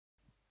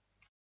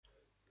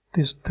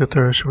This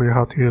tutorial shows you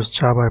how to use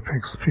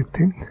JavaFX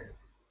 15.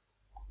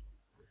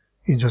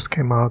 It just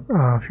came out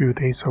a few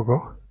days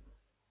ago.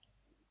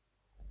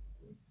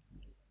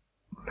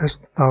 Let's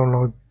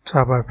download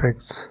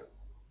JavaFX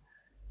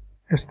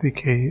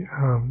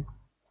Sdk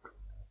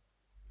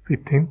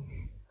 15.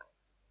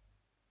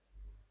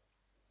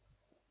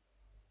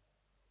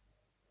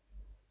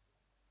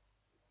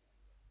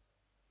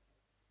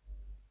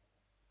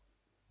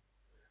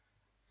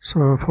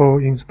 So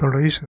for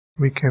installation,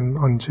 we can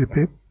unzip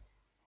it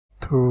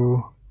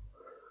to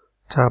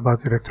Java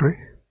directory.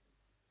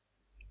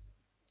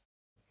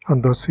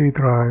 Under C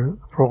drive,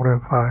 program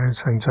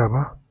files and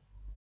Java.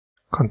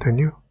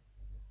 Continue.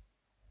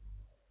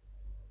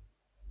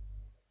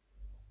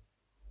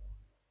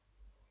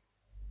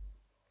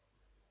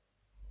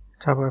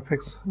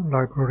 JavaFX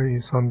library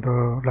is on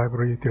the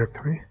library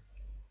directory.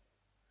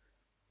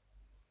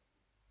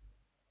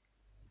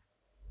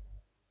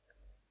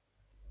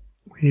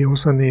 We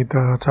also need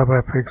the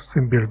JavaFX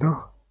Scene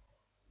Builder.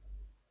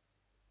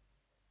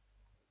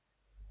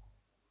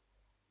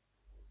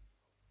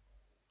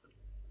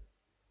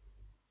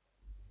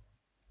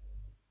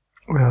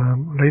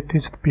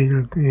 Latest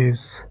build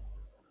is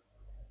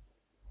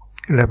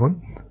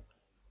 11.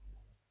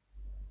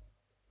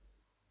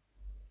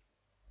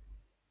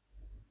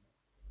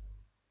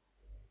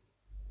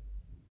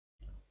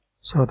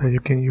 So that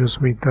you can use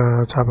with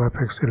the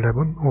JavaFX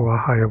 11 or a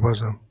higher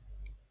version.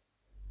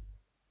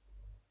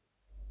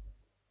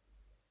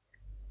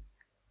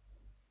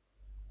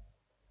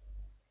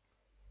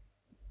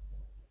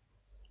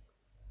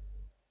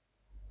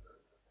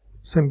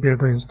 Scene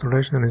Builder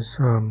installation is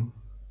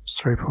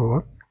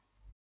straightforward.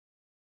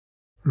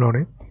 Load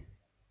it.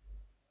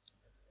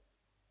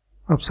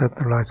 Offset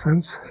the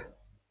license.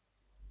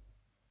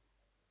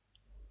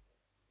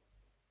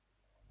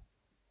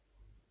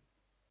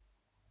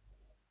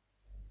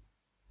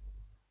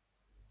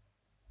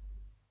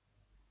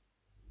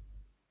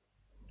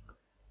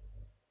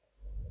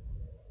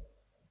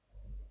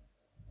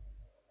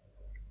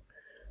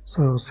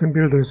 So Scene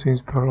Builder is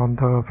installed on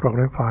the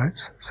program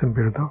files, Scene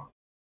Builder.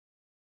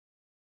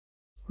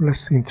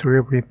 Let's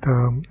integrate with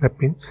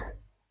NetBeans.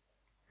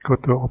 Go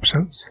to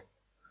Options,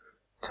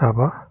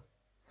 Java,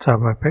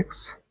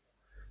 JavaFX.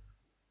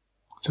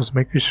 Just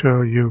make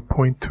sure you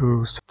point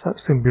to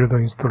Scene Builder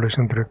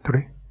installation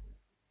directory.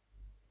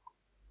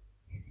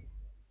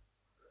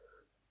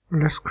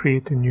 Let's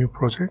create a new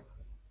project,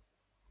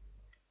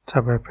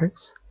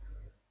 JavaFX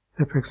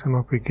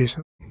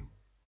Application.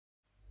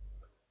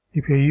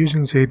 If you're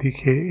using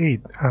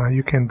JDK 8,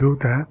 you can do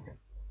that,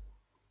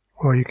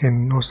 or you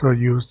can also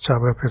use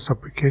JavaFX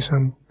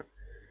Application.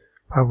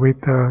 But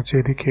with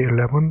JDK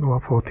 11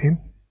 or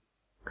 14,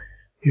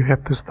 you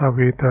have to start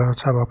with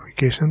Java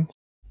Application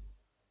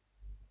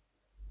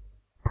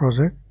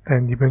project,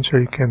 and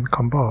eventually you can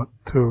convert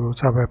to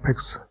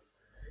JavaFX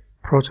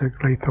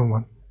project later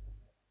on.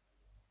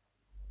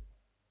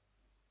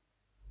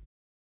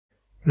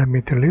 Let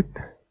me delete.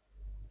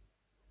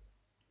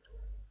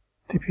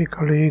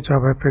 Typically,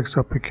 JavaFX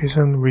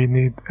application, we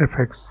need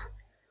FX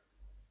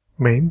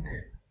main.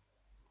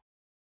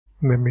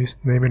 Name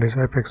it as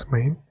FX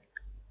main.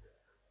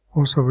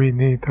 Also, we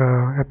need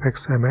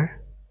FXML.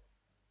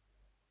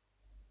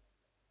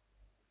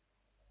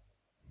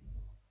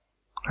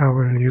 I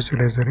will use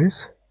it as it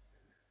is.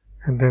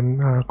 And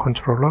then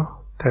controller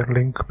that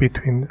link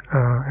between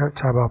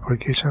Java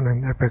application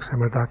and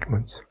FXML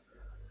documents.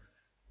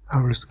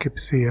 I will skip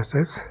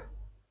CSS.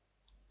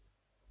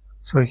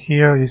 So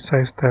here it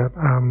says that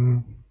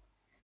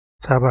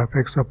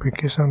JavaFX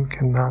application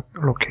cannot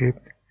locate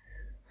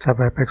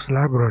JavaFX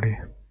library.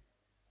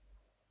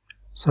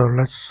 So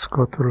let's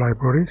go to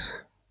libraries.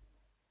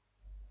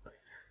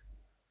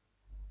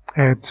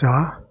 Add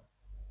jar.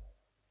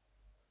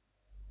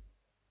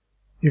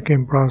 You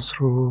can browse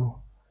through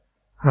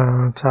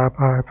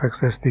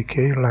JavaFX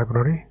Sdk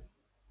library.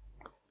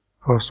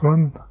 First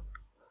one,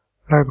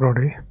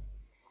 library.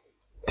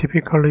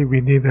 Typically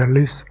we need at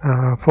least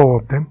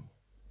 4 of them.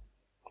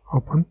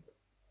 Open.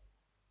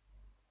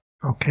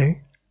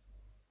 Okay.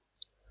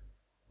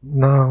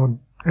 Now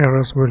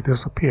errors will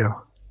disappear.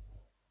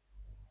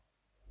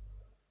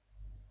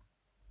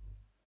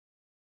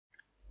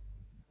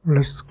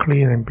 Let's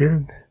clean and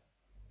build.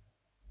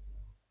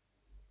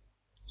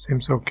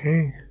 Seems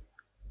okay.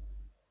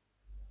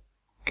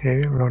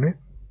 Okay, run it.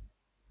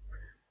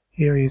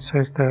 Here it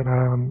says that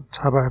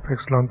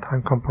JavaFX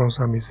runtime components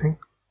are missing.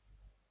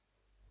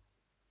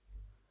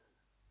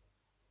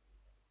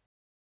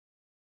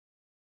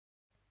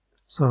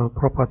 So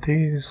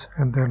properties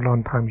and then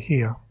runtime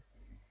here.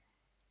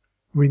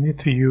 We need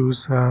to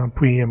use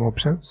VM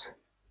options.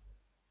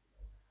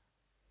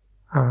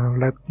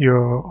 Let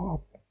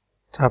your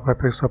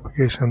JavaFX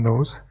application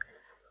knows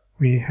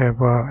we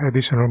have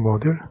additional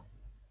module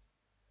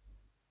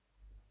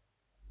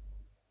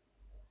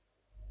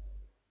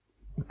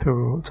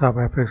to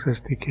JavaFX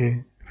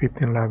Sdk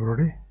 15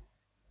 library.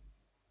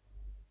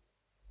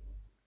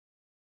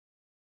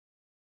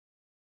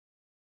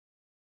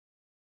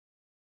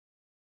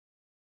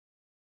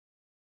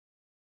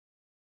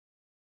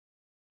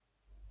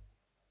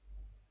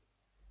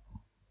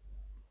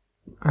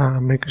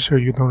 Make sure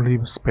you don't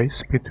leave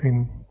space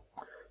between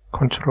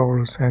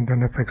controls and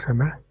then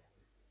FXML.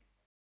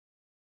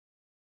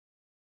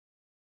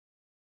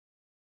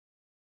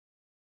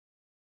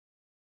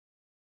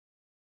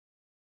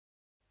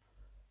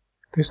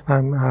 This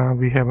time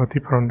we have a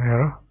different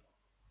error.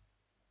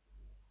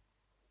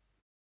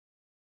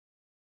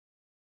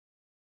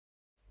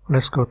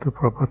 Let's go to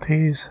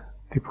Properties,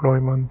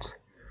 Deployment.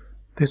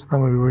 This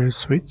time we will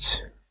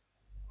switch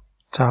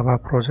Java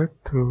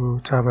project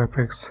to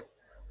JavaFX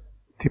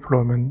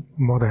deployment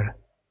model.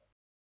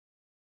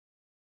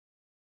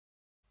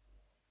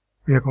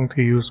 We are going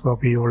to use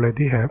what we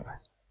already have.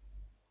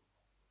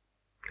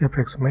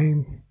 FX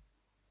main,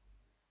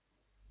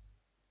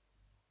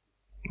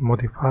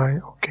 modify,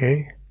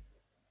 OK.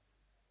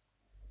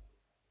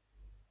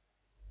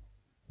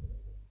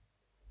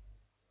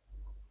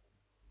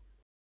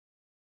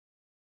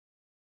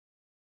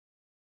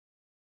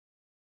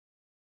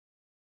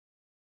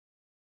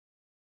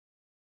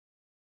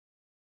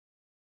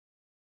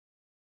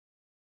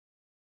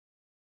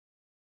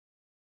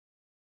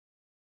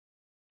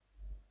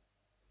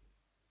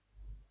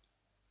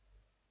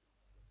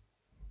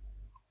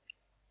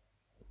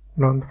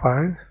 Run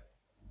file.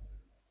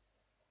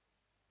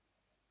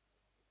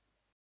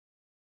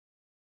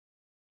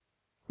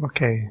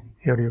 Okay,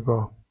 here you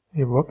go.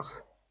 It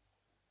works.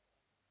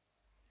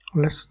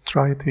 Let's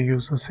try to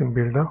use a Scene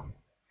Builder.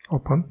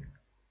 Open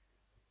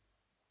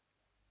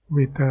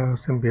with the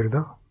Scene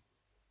Builder.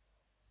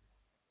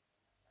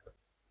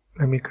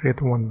 Let me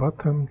create one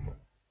button,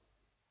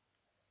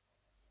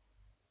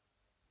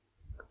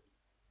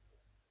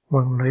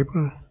 one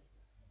label.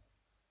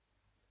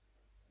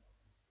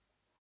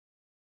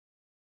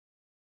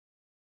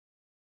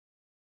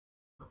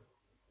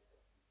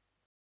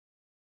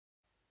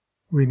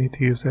 We need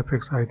to use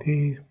FX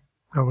ID.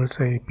 I will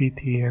say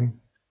btn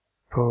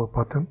per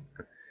button.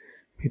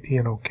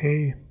 btn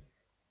OK.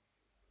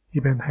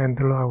 Event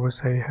handler, I will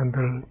say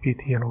handle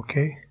btn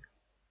OK.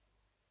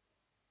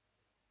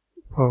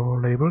 For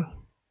label,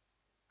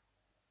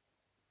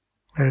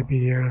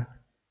 LBL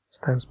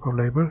stands for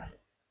label.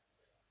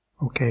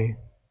 OK.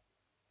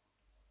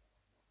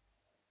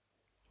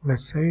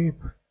 Let's save.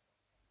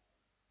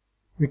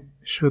 We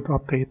should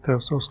update the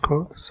source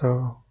code,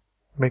 so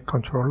make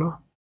controller.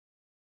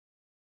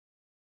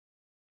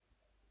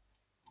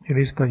 Here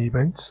is the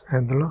events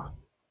handler.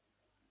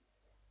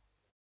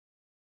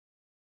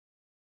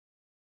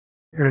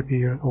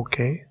 LBL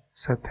OK,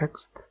 set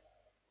text.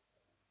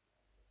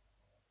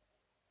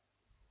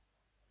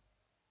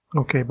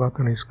 OK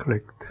button is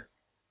clicked.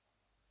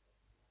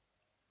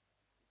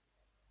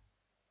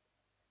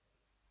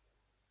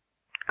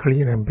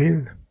 Clean and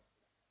build.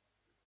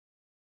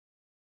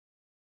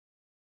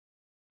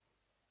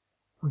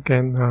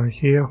 Again,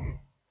 here,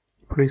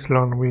 please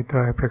run with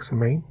the FX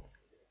main.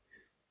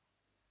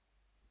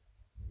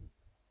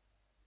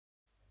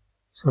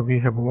 So we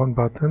have one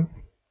button.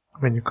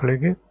 When you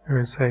click it, it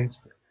will say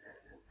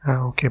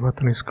OK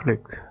button is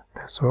clicked.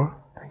 That's all.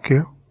 Thank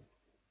you.